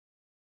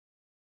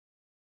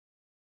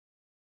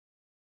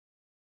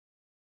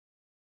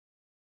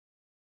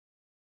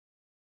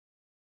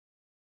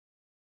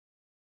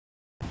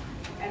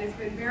and it's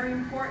been very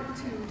important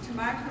to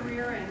my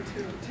career and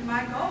to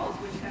my goals,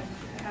 which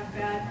have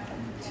been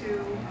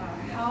to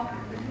help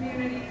the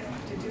community,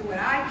 to do what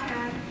I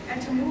can,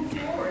 and to move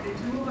forward, and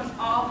to move us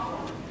all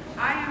forward.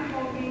 I am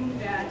hoping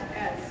that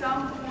at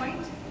some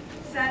point,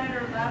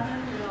 Senator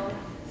Levin will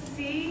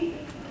see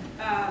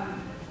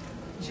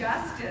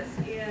justice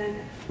in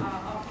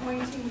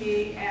appointing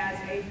me as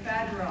a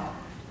federal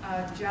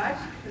judge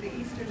for the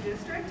Eastern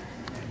District,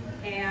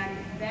 and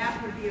that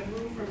would be a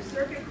move from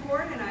circuit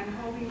court, and I'm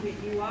hoping that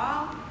you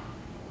all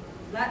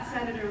let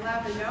Senator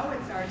Levin know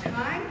it's our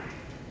time.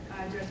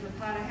 Judge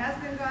LaPlata has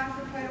been gone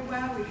for quite a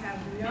while. We have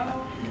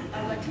no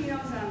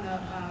Latinos on the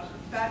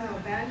federal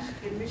bench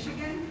in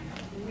Michigan.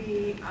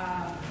 We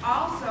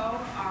also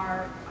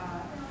are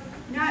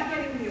not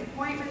getting the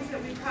appointments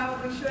that we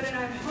probably should, and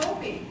I'm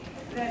hoping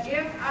that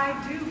if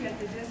I do get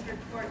the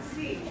district court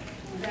seat,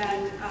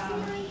 that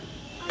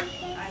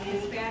a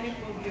Hispanic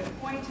will be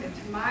appointed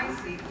to my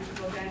seat,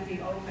 which will then be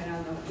open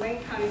on the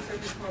Wayne County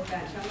Circuit Court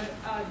bench.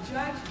 I'm a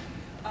judge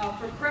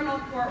for criminal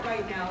court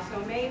right now, so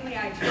mainly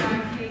I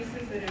try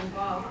cases that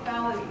involve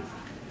felonies,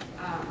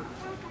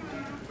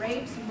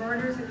 rapes,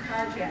 murders, and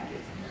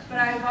carjackings. But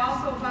I've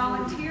also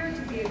volunteered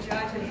to be a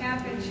judge and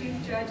have been chief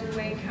judge in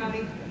Wayne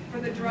County for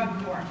the drug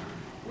court,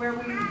 where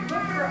we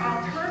look for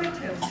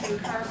alternatives to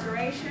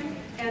incarceration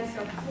and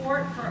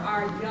support for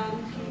our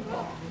young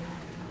people.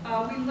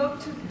 We look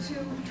to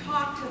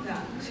talk to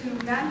them,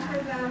 to mentor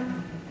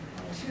them,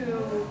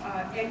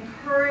 to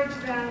encourage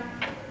them,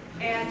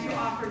 and to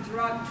offer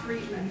drug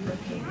treatment for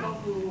people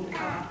who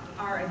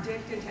are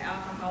addicted to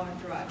alcohol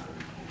or drugs.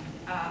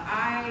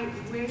 I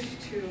wish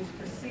to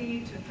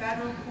proceed to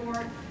federal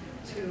court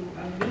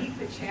to meet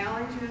the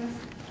challenges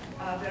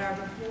that are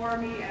before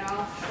me, and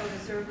also to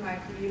serve my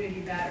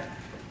community better.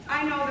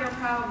 I know there are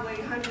probably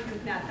hundreds,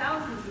 if not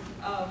thousands,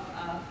 of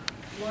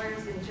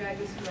lawyers and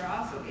judges who are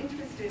also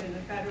interested in the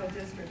federal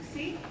district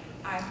seat.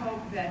 I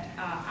hope that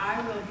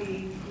I will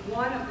be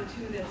one of the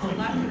two that's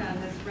selected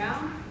on this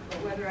round,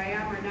 but whether I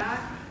am or not,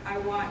 I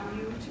want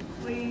you to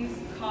please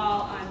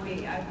call on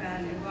me. I've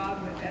been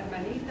involved with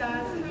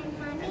Hermanitas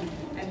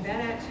and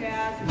Bennett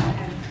Chaz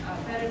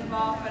and been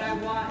involved, but I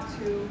want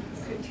to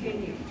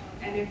continue.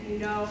 And if you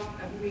know,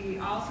 we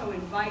also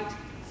invite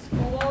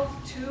schools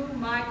to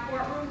my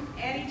courtroom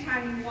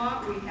anytime you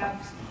want. We have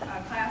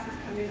classes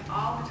come in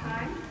all the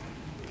time.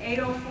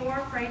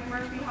 804 Frank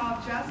Murphy Hall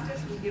of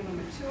Justice. We give them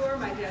a tour.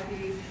 My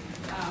deputies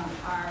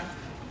are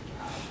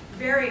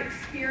very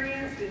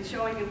experienced in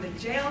showing them the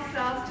jail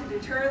cells to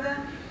deter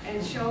them,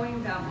 and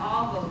showing them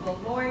all the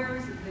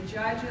lawyers, the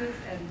judges,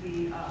 and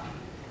the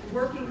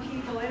working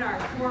people in our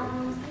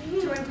courtrooms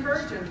to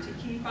encourage them to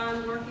keep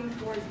on working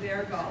towards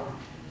their goals.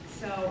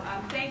 So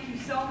thank you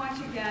so much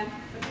again.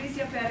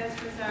 Patricia Perez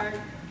Fresard,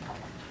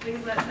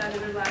 please let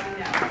Senator Levin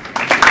know.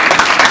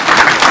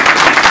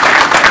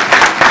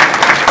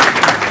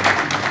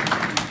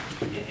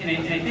 And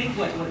I think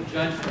what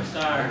Judge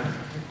Fresard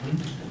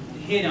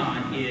hit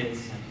on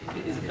is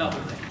a couple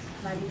of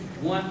things.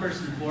 One,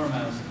 first and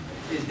foremost,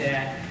 is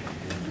that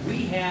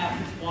we have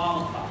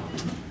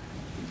qualified,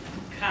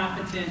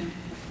 competent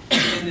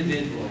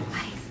individuals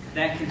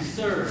that can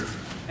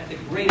serve at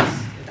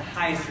the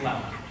highest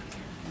level.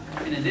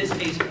 And in this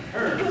case,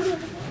 her,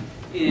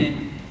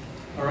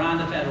 or on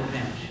the federal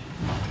bench.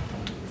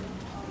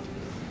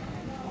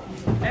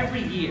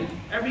 Every year,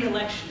 every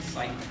election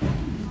cycle,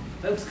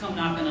 folks come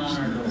knocking on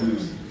our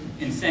doors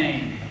and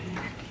saying,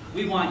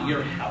 we want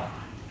your help.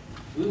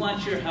 We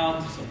want your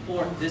help to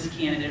support this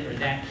candidate or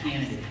that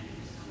candidate.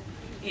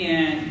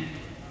 And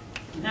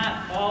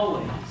not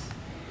always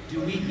do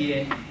we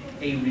get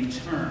a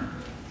return.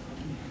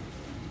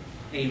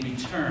 A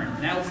return.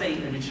 And I would say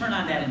a return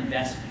on that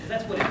investment, because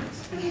that's what it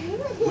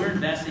is. We're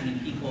investing in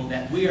people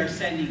that we are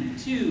sending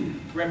to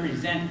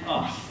represent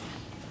us.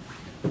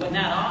 But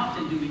not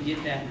often do we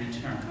get that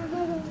return.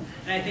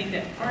 And I think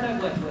that part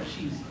of what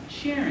she's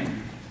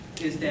sharing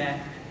is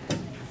that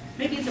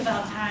maybe it's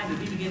about time that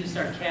we begin to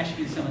start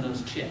cashing in some of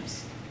those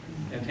chips.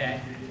 Okay?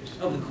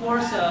 Over the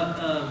course of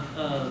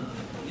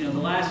the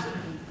last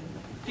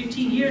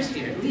 15 years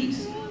here, at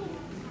least,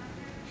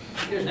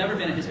 there's never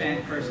been a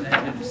Hispanic person that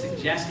has been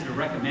suggested or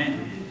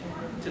recommended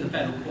to the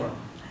federal court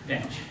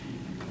bench.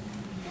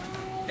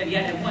 And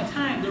yet, at one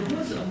time, there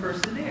was a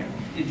person there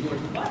in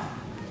Georgia. But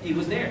he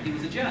was there. He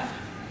was a judge.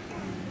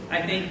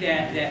 I think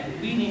that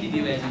what we need to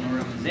do as an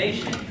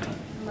organization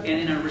and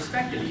in our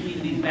respective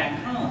communities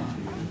back home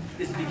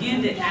is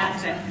begin to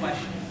ask that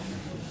question.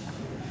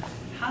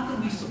 How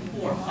can we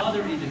support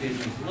other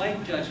individuals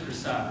like Judge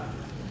Fresard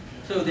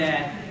so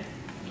that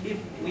if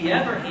we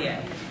ever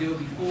had to go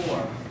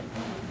before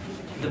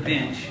the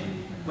bench,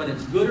 whether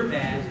it's good or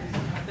bad,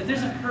 that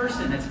there's a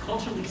person that's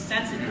culturally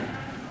sensitive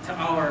to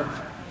our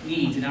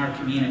needs in our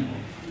community.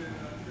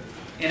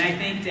 And I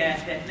think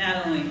that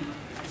not only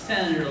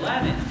Senator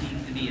Levin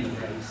needs to be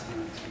embraced,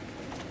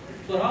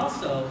 but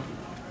also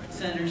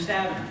Senator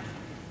Stabenow,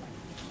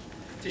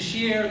 to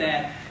share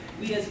that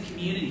we as a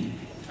community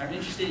are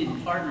interested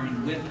in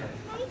partnering with her.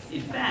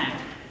 In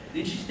fact, the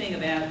interesting thing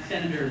about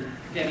Senator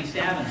Debbie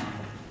Stabenow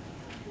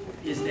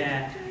is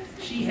that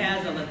she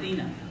has a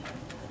Latina,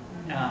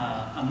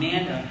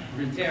 Amanda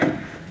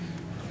Rentero,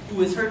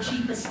 who is her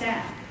chief of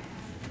staff.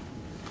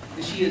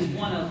 She is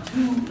one of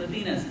 2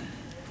 Latinas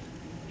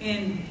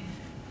in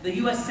the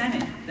U.S.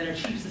 Senate that are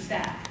chiefs of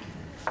staff.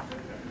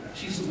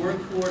 She used to work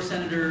for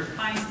Senator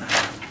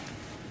Feinstein.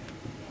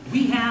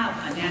 We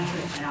have a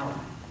natural ally.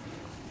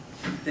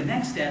 The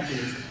next step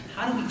is,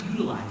 how do we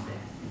utilize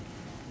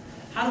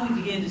that? How do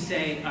we begin to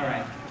say, all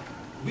right,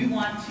 we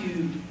want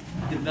to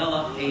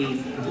develop a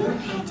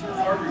working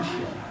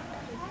partnership,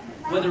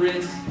 whether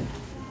it's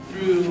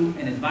through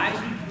an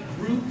advisory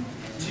group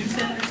to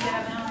Senator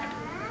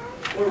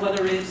Stabenow, or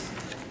whether it's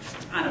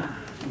on a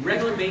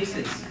regular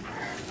basis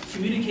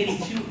communicating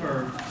to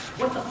her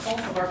what the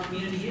pulse of our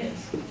community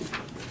is.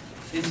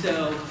 And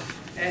so,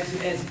 as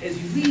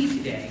you leave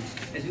today,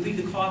 as you leave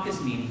the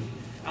caucus meeting,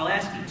 I'll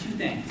ask you 2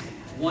 things.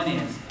 One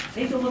is,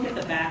 take a look at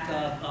the back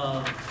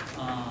of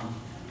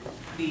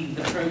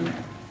the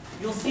program.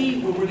 You'll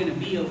see where we're going to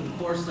be over the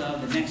course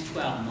of the next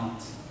 12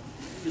 months.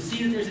 You'll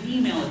see that there's an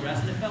email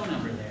address and a phone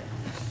number there.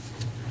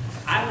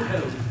 I would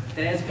hope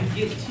that as we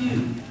get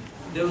to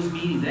those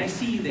meetings, that I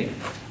see you there,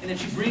 and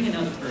that you bring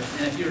another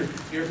person. And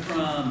if you're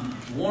from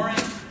Warren,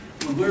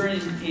 when we're in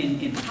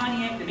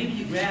Pontiac, that maybe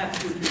you grab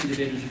 2 or 3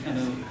 individuals and come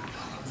over.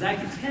 Because I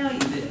can tell you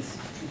this,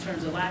 in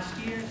terms of last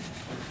year,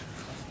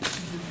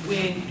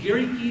 when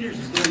Gary Peters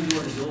was going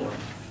door to door,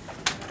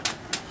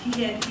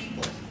 he had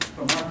people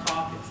from our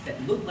caucus that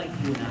looked like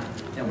you and I,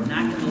 that were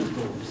knocking those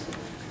doors,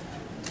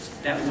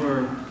 that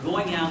were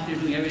going out there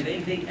doing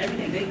everything they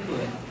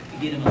could to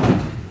get him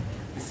elected.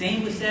 The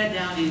same was said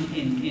down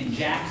in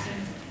Jackson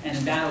and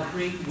in Battle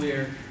Creek,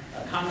 where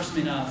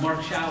Congressman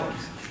Mark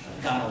Showers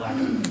got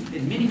elected,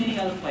 and many, many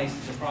other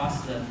places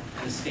across the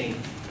state.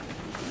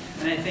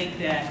 And I think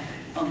that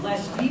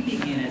unless we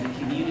begin as a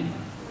community,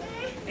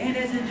 and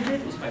as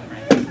individuals, quite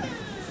frankly,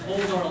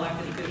 hold our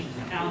elected officials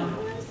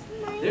accountable,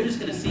 they're just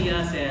going to see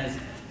us as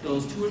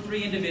those 2 or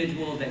 3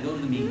 individuals that go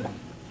to the meeting.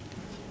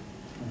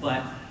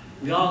 But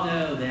we all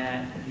know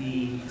that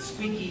the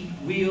squeaky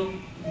wheel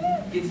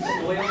gets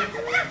the oil.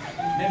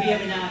 Maybe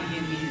every now and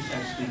again we just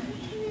start squeaking.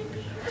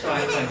 So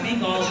I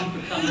thank all of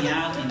you for coming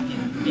out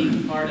and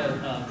being part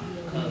of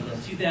the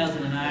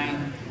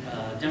 2009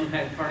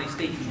 Democratic Party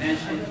State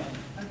Convention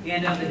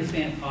and of the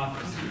Hispanic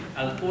Caucus.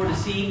 I look forward to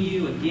seeing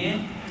you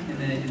again in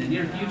the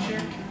near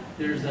future.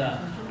 There's,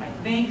 I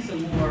think,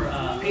 some more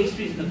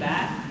pastries in the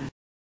back.